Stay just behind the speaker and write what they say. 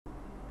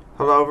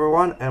Hello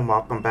everyone and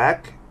welcome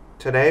back.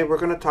 Today we're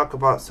going to talk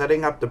about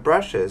setting up the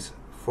brushes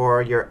for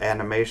your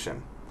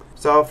animation.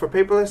 So for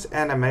paperless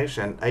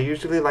animation, I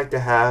usually like to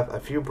have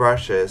a few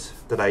brushes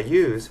that I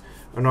use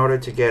in order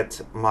to get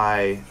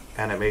my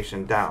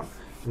animation down.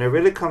 And it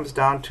really comes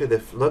down to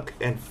the look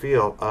and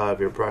feel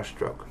of your brush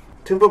stroke.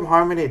 Toon Boom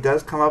Harmony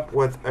does come up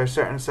with a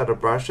certain set of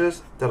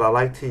brushes that I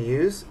like to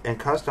use and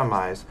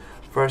customize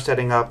for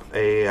setting up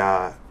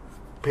a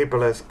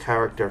paperless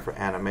character for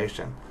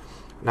animation.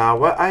 Now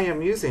what I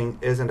am using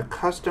is a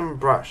custom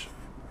brush,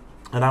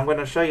 and I'm going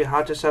to show you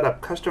how to set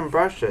up custom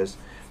brushes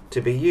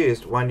to be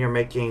used when you're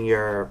making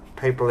your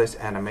paperless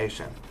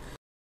animation.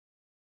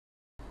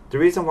 The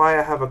reason why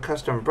I have a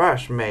custom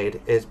brush made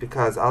is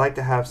because I like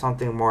to have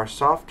something more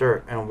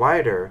softer and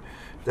wider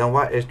than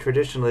what is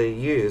traditionally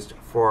used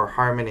for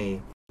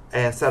Harmony,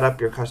 and set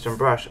up your custom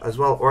brush as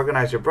well.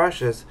 Organize your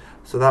brushes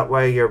so that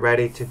way you're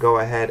ready to go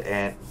ahead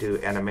and do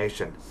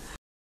animation.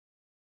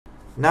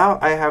 Now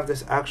I have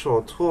this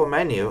actual tool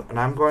menu and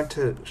I'm going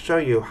to show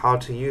you how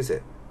to use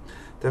it.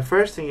 The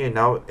first thing you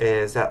note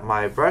is that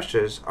my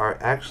brushes are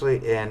actually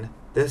in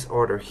this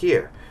order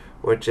here,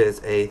 which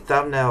is a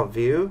thumbnail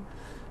view,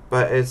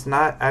 but it's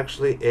not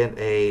actually in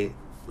a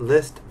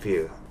list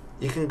view.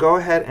 You can go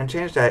ahead and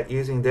change that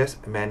using this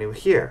menu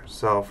here.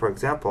 So for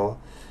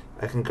example,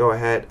 I can go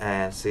ahead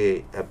and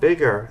see a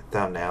bigger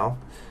thumbnail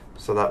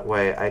so that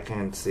way I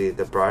can see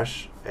the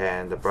brush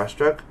and the brush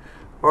stroke.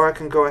 Or I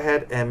can go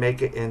ahead and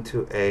make it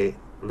into a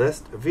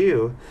list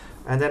view,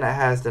 and then it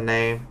has the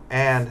name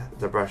and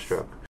the brush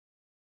stroke.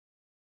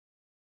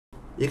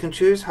 You can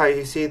choose how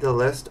you see the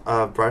list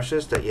of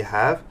brushes that you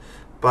have,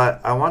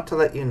 but I want to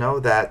let you know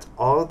that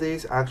all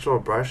these actual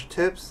brush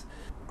tips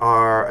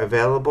are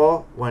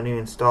available when you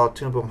install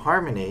Toon Boom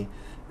Harmony,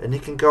 and you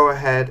can go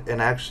ahead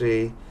and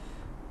actually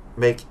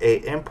make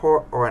an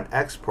import or an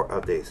export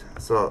of these.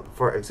 So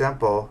for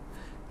example,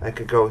 I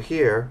could go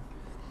here,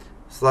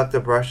 select the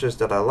brushes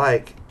that I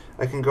like.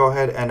 I can go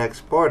ahead and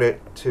export it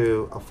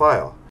to a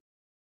file.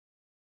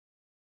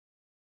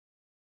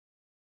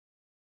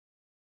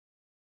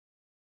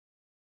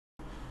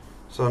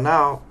 So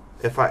now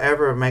if I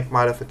ever make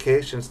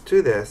modifications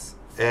to this,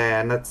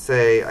 and let's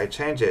say I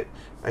change it,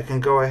 I can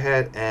go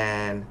ahead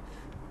and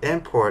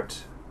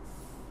import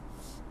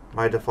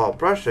my default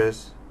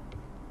brushes,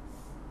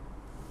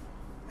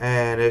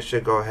 and it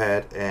should go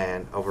ahead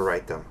and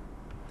overwrite them.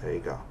 There you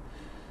go.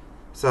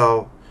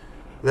 So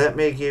let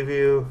me give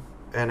you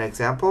an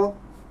example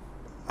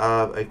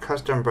of a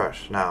custom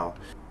brush. Now,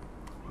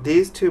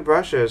 these two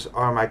brushes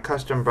are my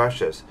custom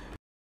brushes.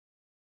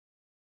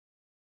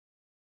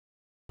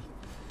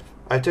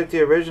 I took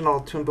the original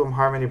Toon Boom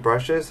Harmony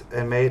brushes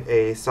and made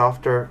a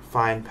softer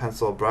fine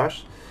pencil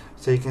brush.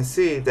 So you can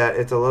see that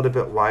it's a little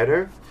bit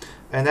wider,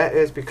 and that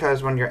is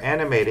because when you're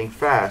animating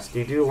fast,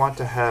 you do want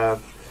to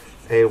have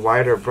a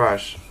wider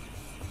brush.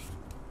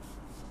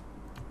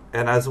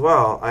 And as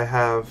well, I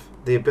have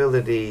the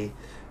ability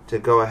to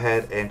go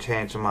ahead and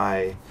change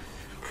my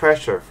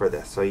pressure for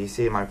this. So you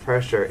see my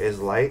pressure is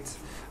light,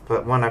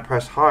 but when I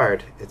press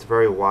hard, it's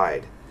very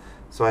wide.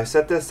 So I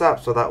set this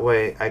up so that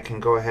way I can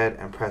go ahead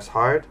and press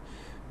hard,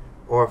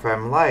 or if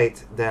I'm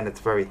light, then it's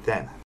very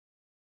thin.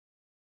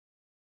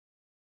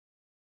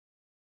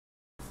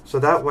 So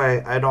that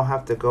way I don't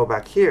have to go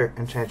back here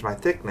and change my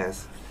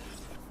thickness.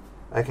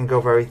 I can go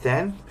very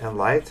thin and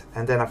light,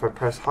 and then if I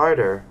press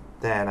harder,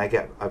 then I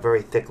get a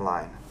very thick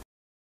line.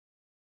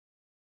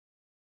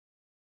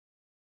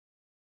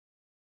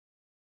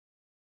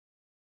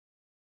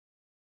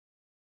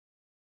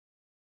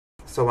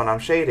 So when I'm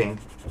shading,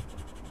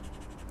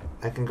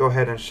 I can go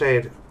ahead and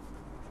shade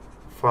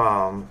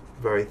from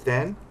very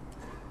thin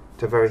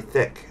to very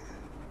thick,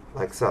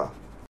 like so.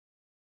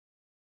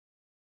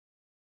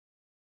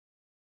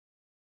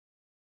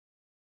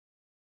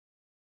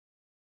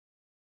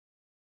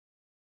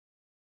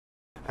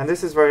 And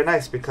this is very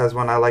nice because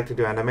when I like to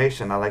do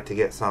animation, I like to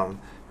get some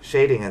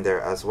shading in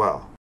there as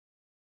well.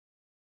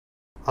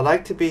 I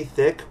like to be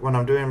thick when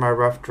I'm doing my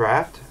rough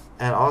draft,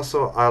 and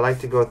also I like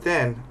to go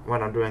thin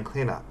when I'm doing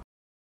cleanup.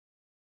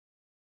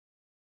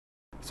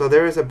 So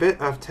there is a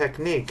bit of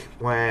technique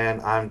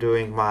when I'm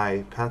doing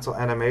my pencil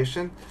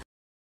animation.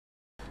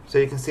 So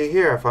you can see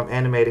here, if I'm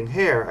animating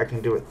hair, I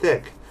can do it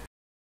thick.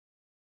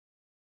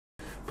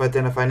 But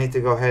then if I need to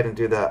go ahead and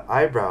do the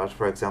eyebrows,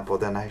 for example,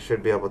 then I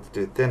should be able to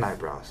do thin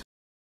eyebrows.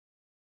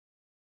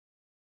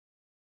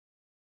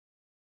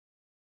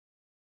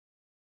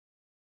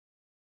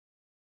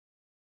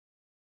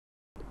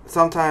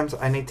 Sometimes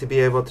I need to be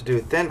able to do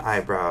thin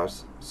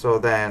eyebrows, so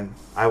then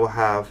I will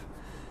have,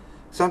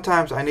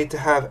 sometimes I need to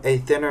have a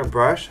thinner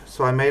brush,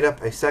 so I made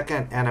up a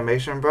second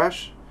animation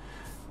brush,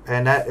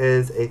 and that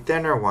is a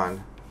thinner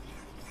one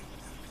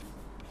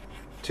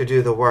to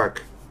do the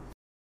work,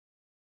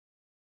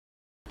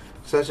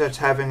 such as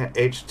having an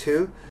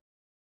H2,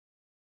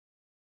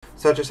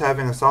 such as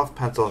having a soft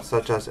pencil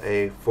such as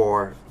a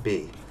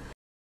 4B.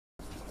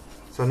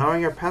 So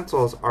knowing your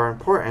pencils are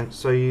important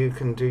so you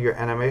can do your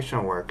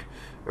animation work.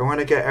 I want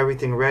to get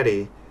everything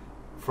ready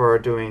for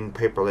doing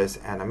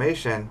paperless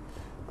animation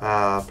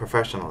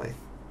professionally.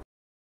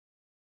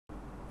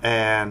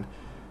 And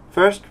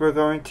first we're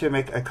going to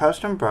make a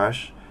custom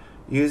brush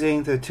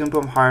using the Toon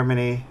Boom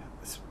Harmony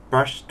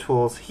brush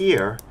tools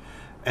here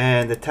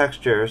and the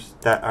textures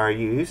that are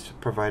used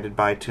provided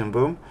by Toon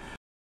Boom.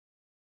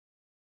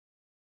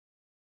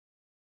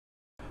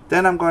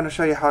 Then I'm going to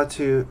show you how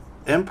to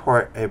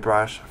import a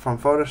brush from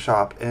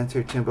Photoshop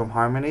into Toon Boom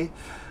Harmony,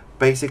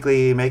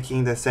 basically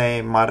making the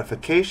same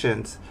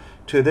modifications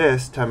to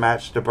this to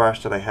match the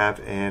brush that I have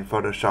in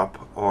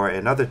Photoshop or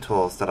in other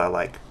tools that I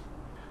like.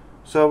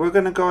 So we're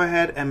going to go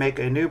ahead and make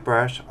a new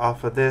brush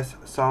off of this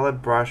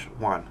solid brush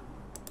 1.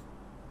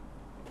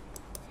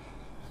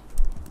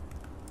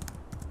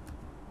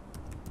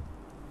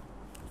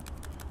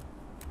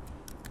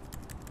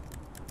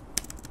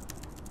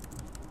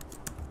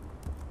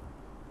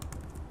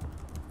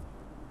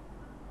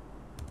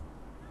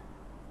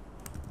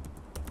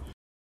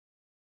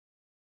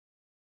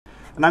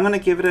 And I'm going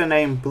to give it a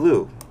name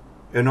Blue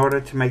in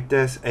order to make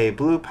this a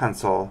blue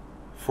pencil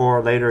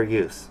for later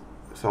use.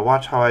 So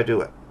watch how I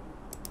do it.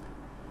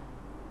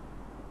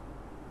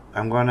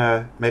 I'm going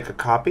to make a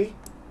copy.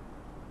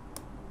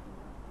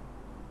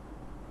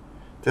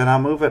 Then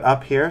I'll move it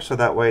up here so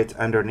that way it's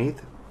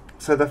underneath.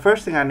 So the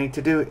first thing I need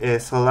to do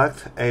is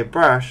select a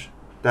brush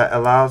that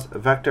allows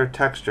vector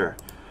texture.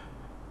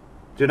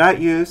 Do not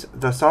use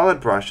the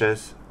solid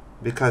brushes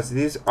because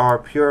these are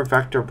pure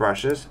vector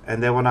brushes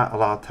and they will not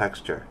allow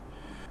texture.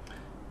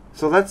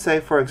 So let's say,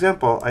 for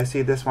example, I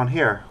see this one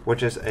here,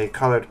 which is a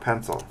colored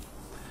pencil.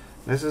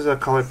 This is a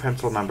colored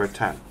pencil number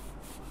 10.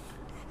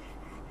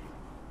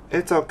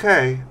 It's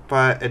okay,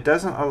 but it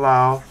doesn't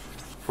allow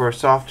for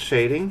soft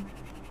shading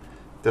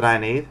that I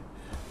need.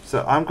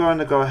 So I'm going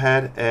to go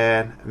ahead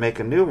and make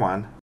a new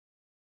one.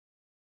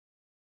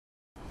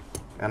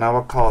 And I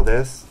will call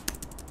this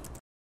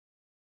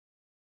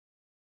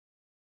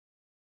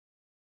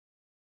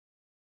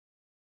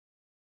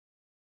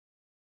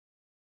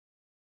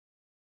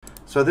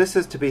So this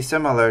is to be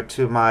similar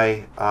to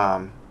my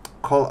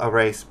Kohl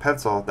Erase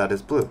pencil that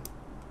is blue.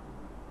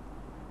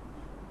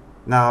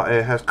 Now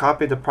it has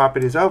copied the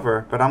properties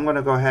over, but I'm going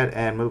to go ahead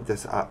and move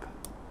this up.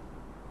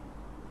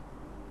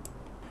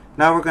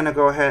 Now we're going to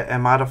go ahead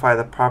and modify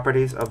the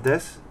properties of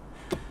this.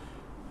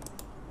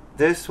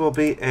 This will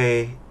be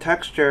a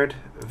textured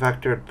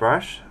vectored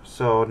brush.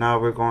 So now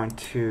we're going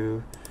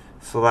to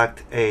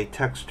select a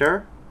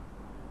texture.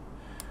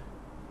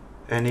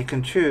 And you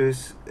can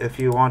choose if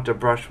you want a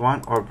brush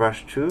 1 or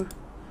brush 2.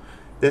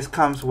 This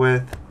comes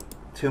with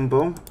Toon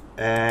Boom,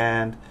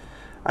 and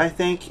I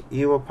think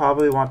you will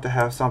probably want to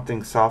have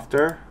something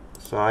softer,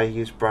 so I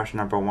use brush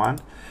number 1.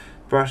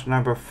 Brush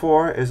number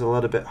 4 is a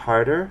little bit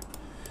harder,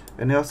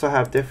 and they also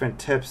have different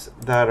tips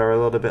that are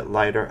a little bit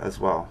lighter as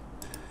well.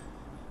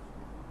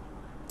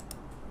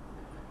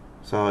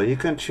 So you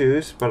can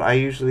choose, but I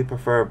usually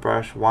prefer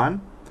brush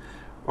 1,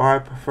 or I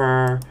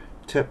prefer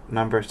tip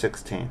number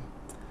 16.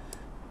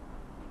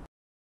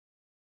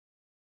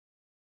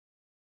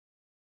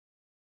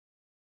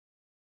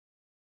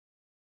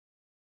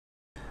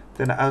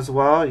 Then as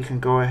well, you can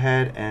go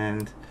ahead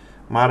and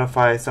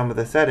modify some of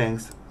the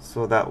settings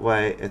so that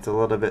way it's a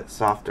little bit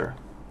softer.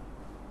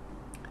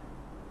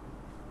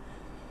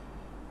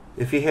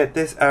 If you hit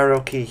this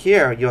arrow key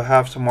here, you'll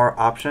have some more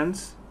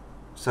options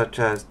such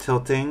as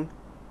tilting,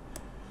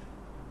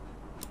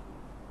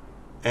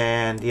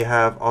 and you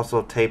have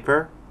also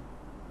taper.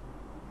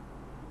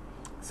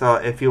 So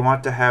if you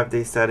want to have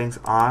these settings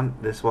on,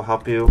 this will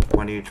help you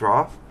when you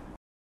draw.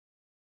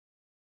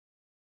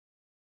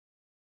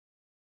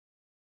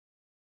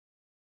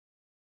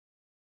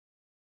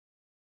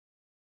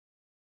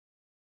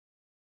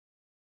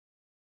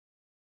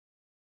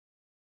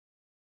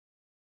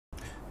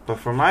 But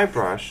for my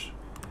brush,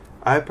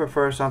 I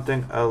prefer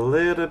something a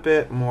little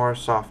bit more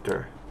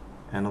softer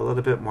and a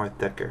little bit more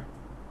thicker.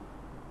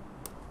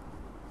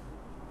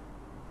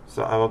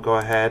 So I will go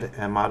ahead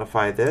and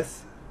modify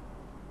this.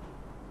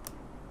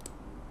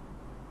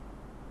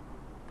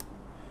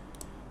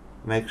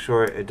 Make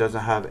sure it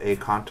doesn't have a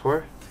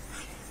contour.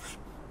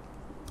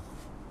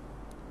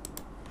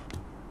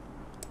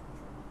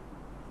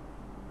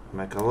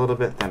 Make it a little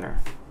bit thinner.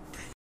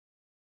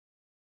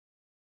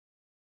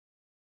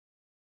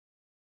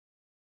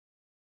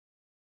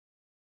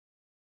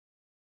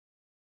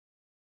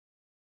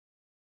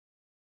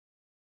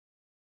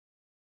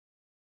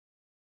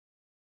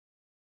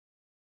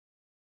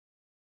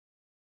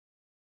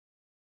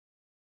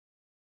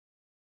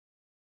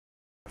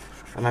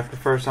 And I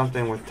prefer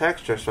something with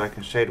texture so I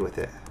can shade with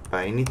it,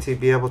 but you need to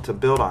be able to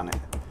build on it.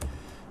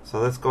 So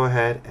let's go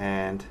ahead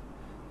and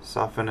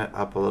soften it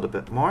up a little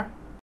bit more.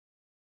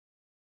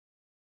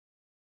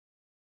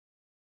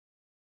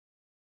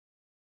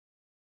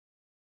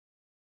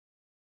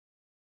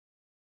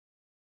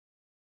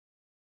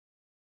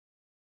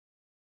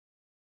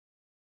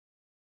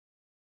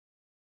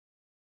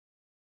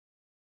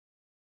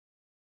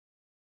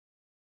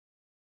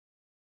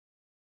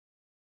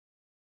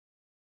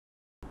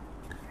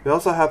 We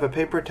also have a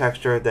paper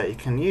texture that you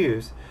can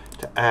use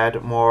to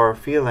add more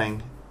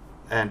feeling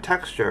and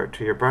texture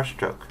to your brush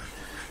stroke.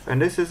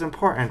 And this is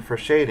important for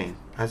shading.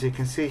 As you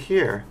can see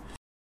here,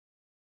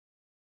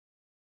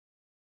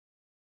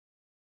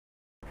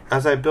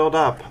 as I build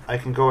up, I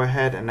can go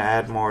ahead and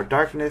add more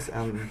darkness,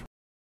 and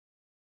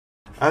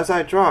as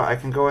I draw, I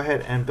can go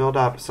ahead and build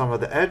up some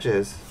of the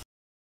edges.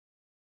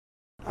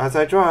 As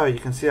I draw, you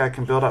can see I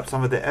can build up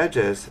some of the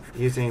edges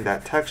using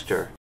that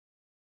texture.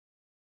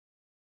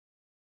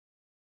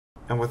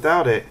 And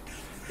without it,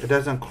 it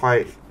doesn't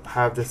quite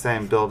have the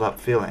same build-up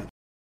feeling.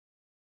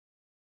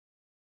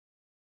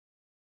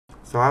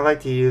 So I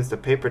like to use the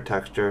paper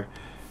texture,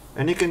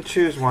 and you can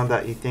choose one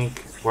that you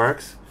think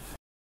works.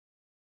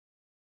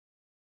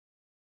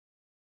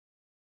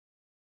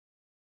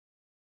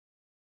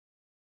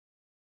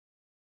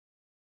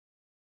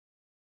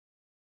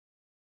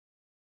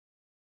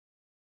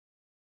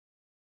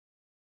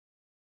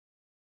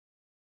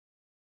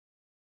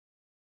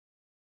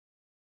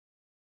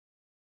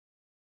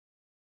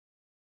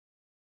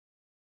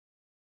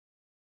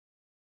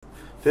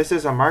 This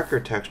is a marker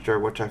texture,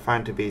 which I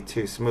find to be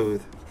too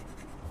smooth.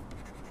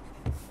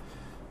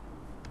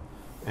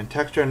 And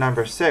texture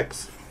number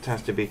 6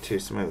 tends to be too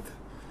smooth.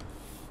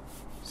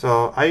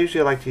 So I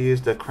usually like to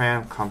use the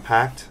crayon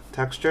compact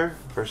texture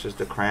versus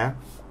the crayon.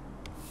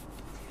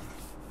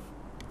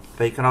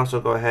 But you can also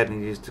go ahead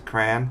and use the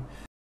crayon.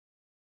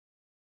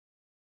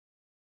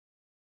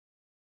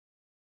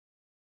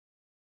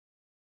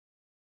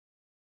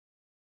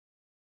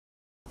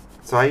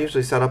 So I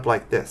usually set up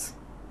like this.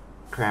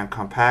 Crayon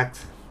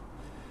compact.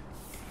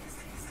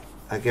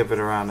 I give it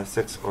around a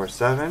 6 or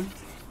 7.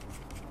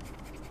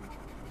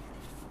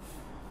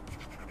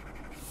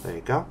 There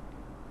you go.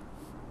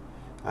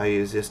 I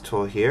use this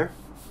tool here.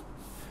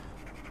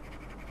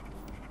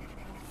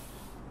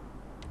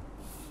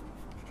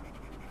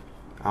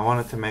 I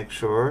wanted to make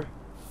sure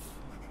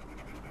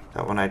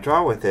that when I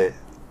draw with it,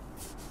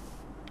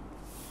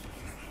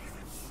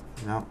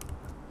 I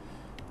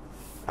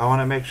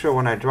want to make sure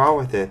when I draw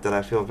with it that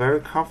I feel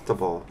very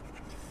comfortable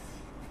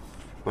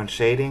when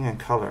shading and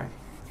coloring.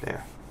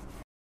 There.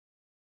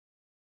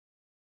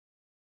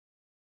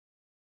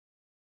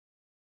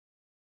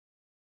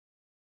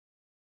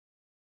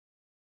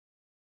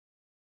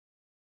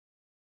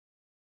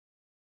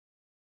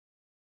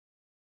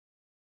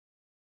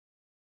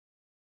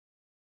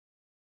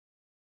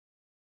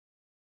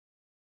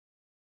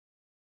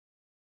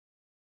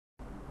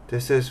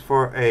 This is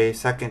for a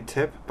second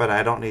tip, but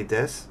I don't need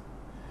this.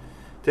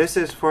 This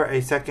is for a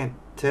second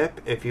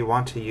tip. If you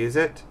want to use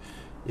it,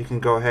 you can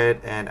go ahead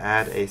and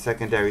add a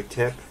secondary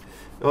tip.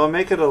 It will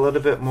make it a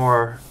little bit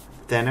more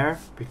thinner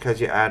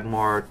because you add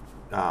more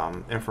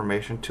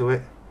information to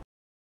it.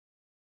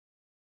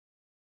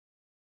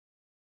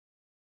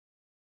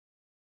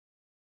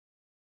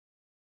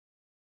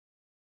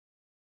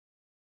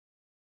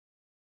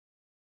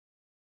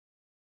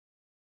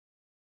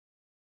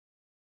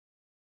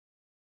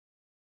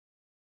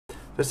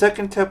 The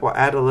second tip will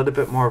add a little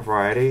bit more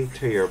variety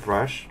to your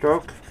brush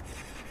stroke,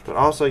 but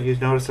also you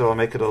notice it will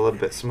make it a little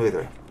bit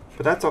smoother.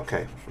 But that's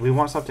okay. We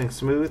want something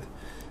smooth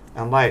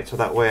and light, so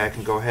that way I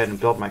can go ahead and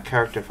build my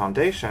character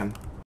foundation.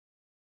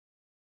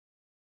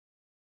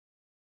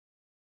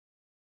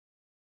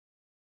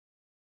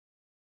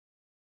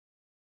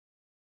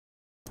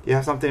 You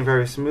have something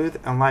very smooth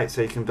and light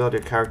so you can build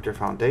your character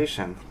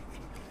foundation.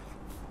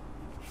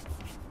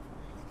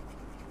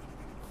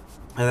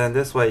 And then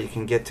this way you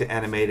can get to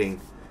animating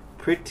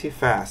pretty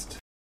fast.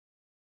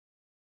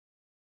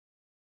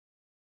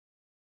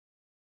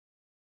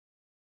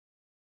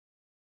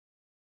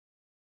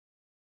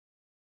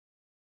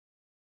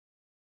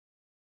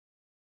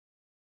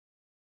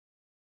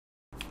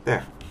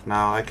 There.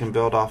 Now I can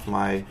build off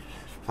my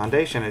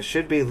foundation. It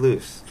should be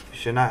loose. You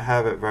should not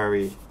have it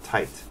very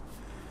tight.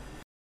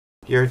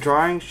 Your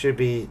drawing should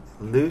be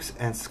loose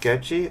and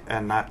sketchy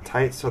and not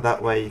tight, so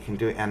that way you can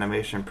do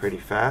animation pretty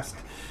fast.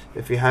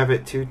 If you have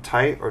it too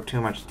tight or too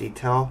much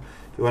detail,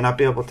 you will not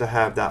be able to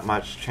have that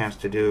much chance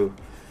to do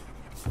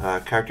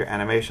character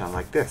animation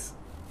like this.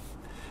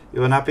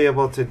 You will not be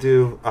able to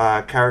do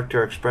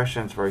character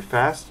expressions very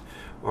fast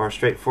or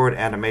straightforward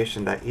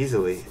animation that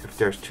easily if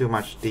there's too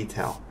much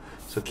detail.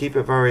 So keep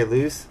it very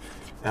loose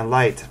and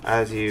light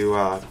as you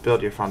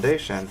build your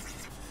foundation,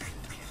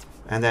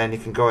 and then you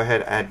can go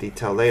ahead and add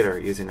detail later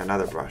using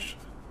another brush.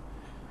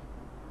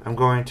 I'm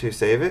going to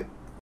save it,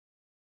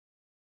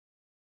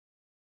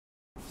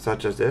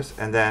 such as this,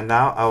 and then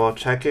now I will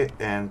check it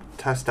and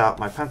test out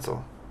my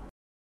pencil.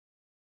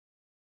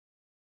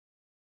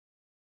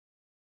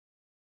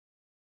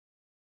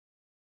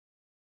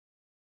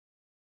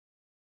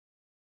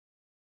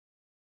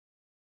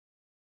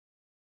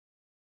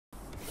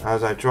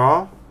 As I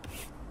draw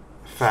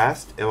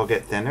fast, it will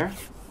get thinner.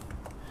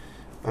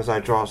 As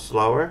I draw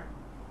slower,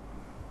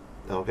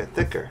 it will get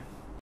thicker.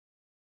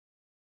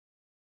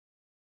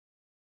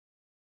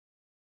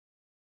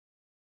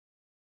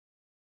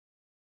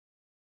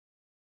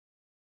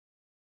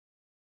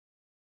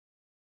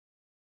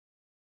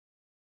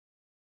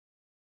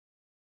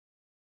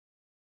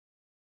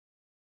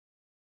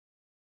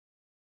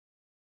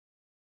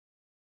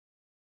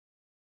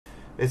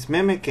 It's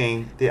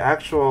mimicking the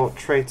actual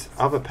traits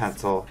of a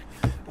pencil.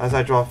 As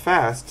I draw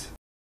fast,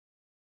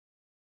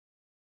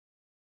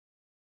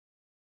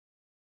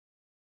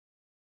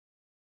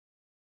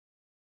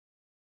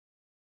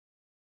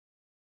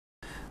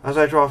 as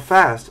I draw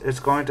fast, it's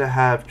going to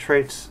have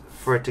traits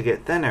for it to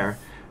get thinner,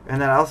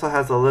 and then it also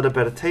has a little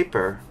bit of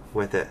taper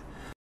with it.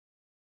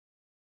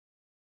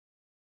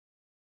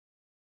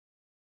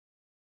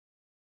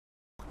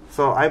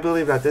 So I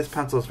believe that this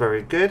pencil is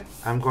very good.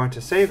 I'm going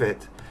to save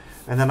it,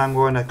 and then I'm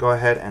going to go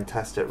ahead and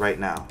test it right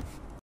now.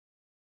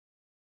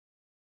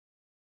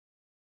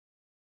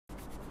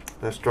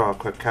 Let's draw a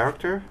quick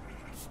character.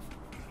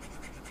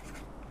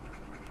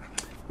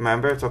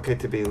 Remember, it's okay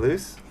to be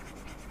loose.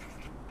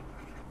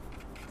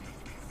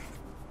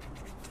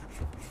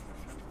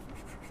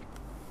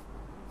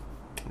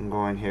 I'm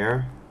going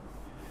here,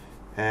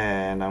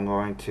 and I'm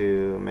going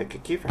to make a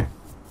keyframe.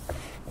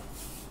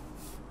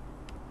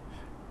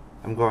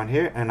 I'm going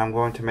here, and I'm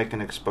going to make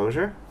an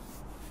exposure.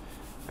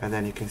 And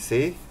then you can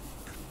see,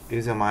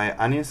 using my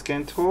onion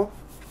skin tool,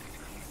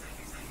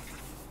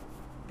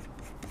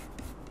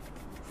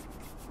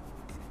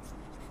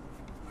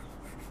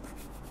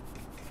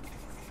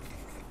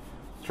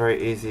 it's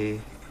very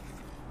easy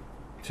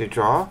to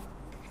draw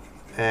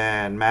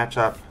and match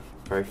up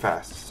very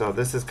fast. So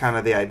this is kind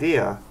of the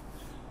idea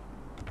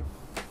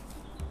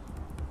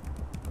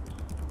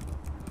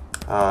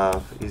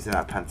of using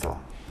that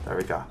pencil. There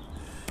we go.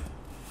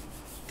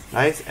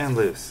 Nice and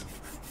loose.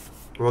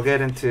 We'll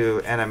get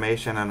into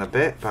animation in a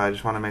bit, but I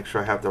just want to make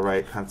sure I have the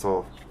right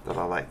pencil that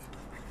I like.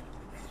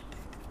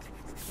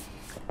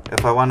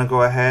 If I want to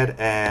go ahead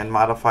and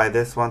modify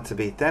this one to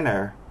be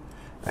thinner,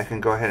 I can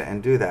go ahead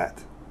and do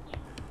that.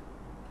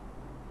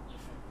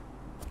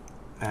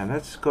 And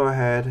let's go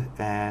ahead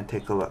and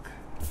take a look.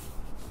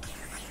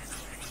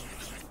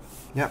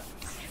 Yep,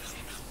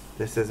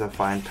 this is a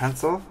fine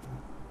pencil.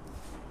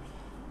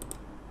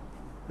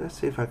 Let's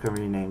see if I can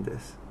rename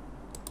this.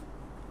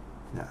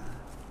 Yeah.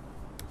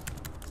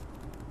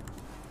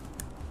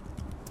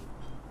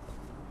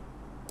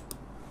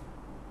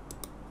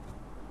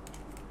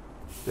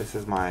 This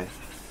is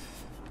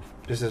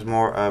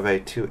more of a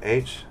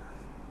 2H.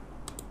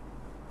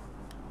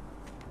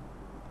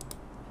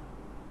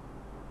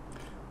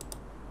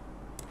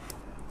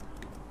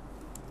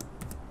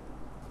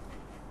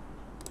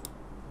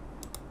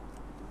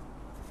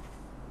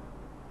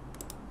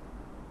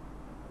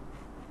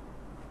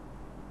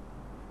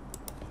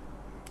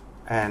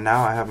 And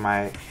now I have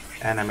my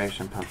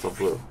animation pencil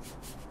blue.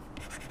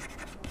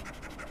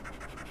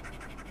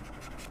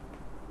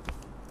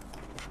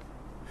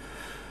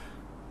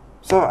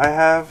 So I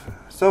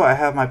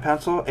have my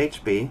pencil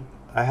HB,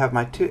 I have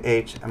my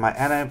 2H, and my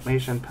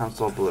animation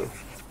pencil blue.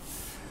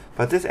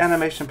 But this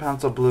animation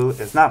pencil blue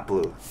is not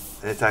blue,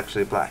 it's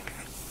actually black.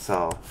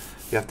 So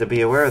you have to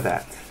be aware of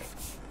that.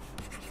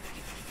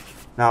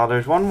 Now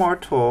there's one more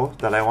tool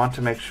that I want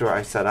to make sure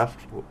I set up,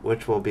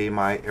 which will be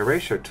my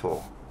eraser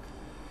tool.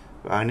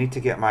 I need to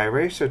get my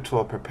eraser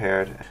tool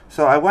prepared.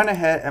 So I went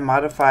ahead and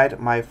modified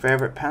my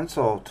favorite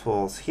pencil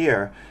tools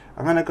here.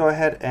 I'm going to go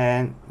ahead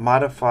and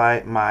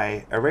modify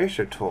my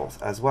eraser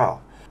tools as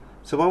well.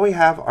 So what we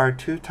have are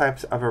two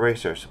types of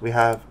erasers. We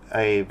have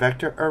a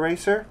vector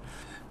eraser,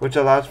 which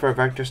allows for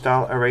vector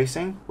style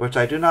erasing, which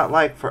I do not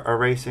like for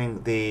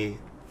erasing the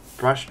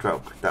brush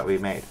stroke that we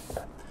made.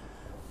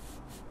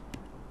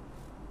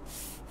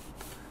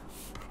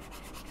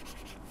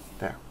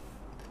 There.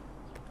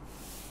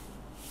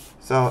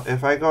 So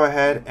if I go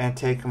ahead and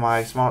take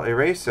my small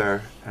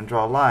eraser and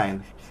draw a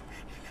line,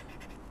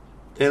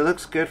 it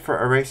looks good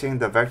for erasing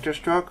the vector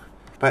stroke,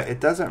 but it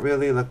doesn't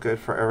really look good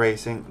for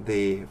erasing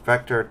the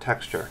vector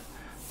texture.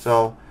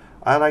 So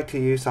I like to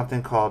use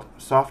something called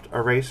soft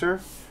eraser,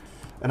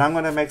 and I'm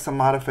going to make some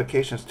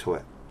modifications to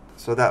it.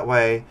 So that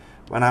way,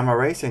 when I'm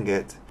erasing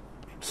it,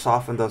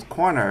 soften those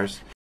corners.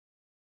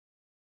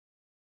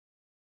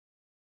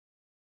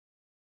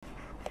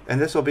 And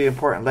this will be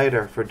important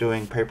later for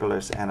doing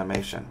paperless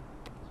animation.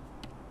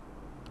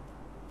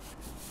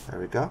 There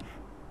we go.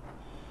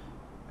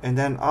 And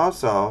then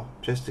also,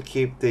 just to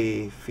keep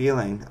the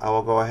feeling, I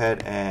will go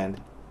ahead and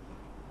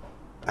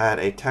add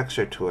a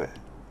texture to it.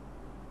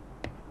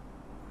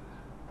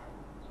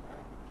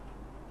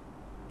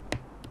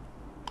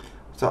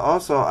 So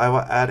also, I will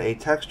add a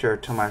texture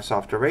to my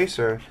soft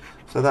eraser,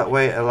 so that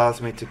way it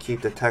allows me to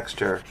keep the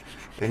texture,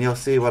 and you'll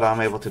see what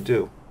I'm able to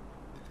do.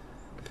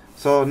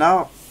 So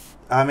now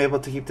I'm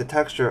able to keep the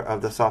texture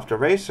of the soft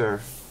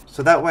eraser,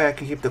 so that way I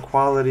can keep the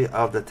quality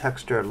of the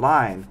texture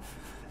line.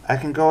 I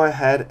can go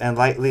ahead and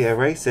lightly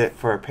erase it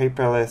for a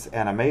paperless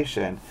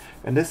animation,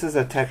 and this is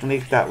a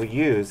technique that we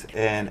use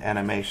in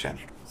animation.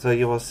 So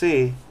you will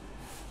see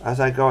as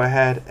I go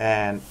ahead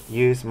and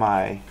use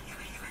my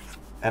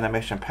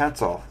animation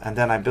pencil and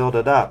then I build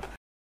it up,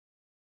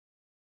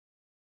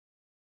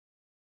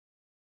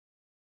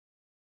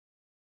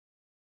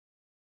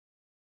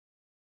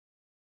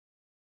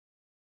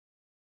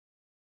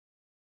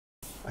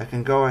 I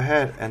can go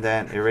ahead and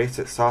then erase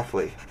it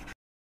softly.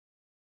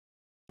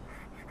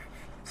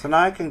 So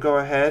now I can go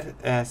ahead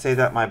and say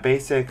that my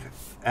basic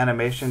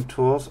animation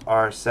tools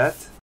are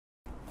set.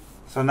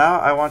 So now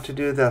I want to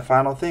do the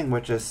final thing,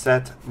 which is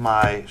set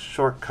my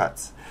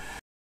shortcuts.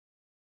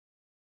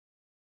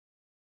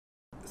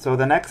 So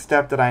the next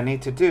step that I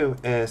need to do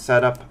is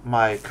set up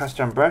my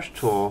custom brush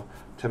tool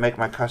to make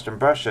my custom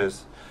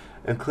brushes,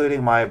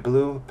 including my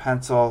blue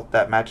pencil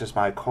that matches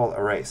my kohl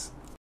erase.